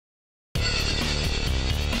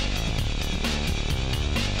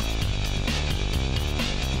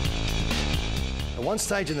one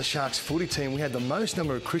stage in the Sharks footy team, we had the most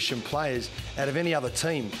number of Christian players out of any other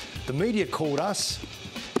team. The media called us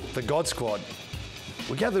the God Squad.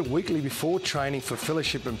 We gathered weekly before training for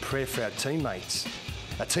fellowship and prayer for our teammates.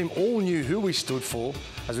 Our team all knew who we stood for,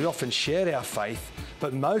 as we often shared our faith,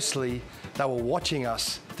 but mostly they were watching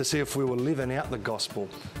us to see if we were living out the gospel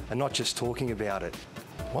and not just talking about it.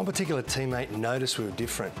 One particular teammate noticed we were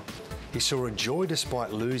different. He saw a joy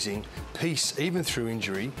despite losing, peace even through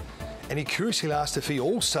injury, and he curiously asked if he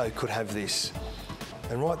also could have this.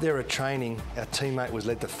 And right there at training, our teammate was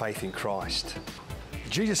led to faith in Christ.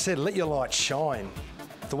 Jesus said, "Let your light shine."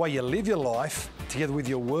 The way you live your life, together with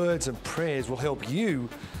your words and prayers, will help you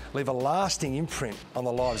leave a lasting imprint on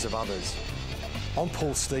the lives of others. I'm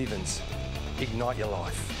Paul Stevens. Ignite your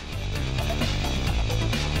life.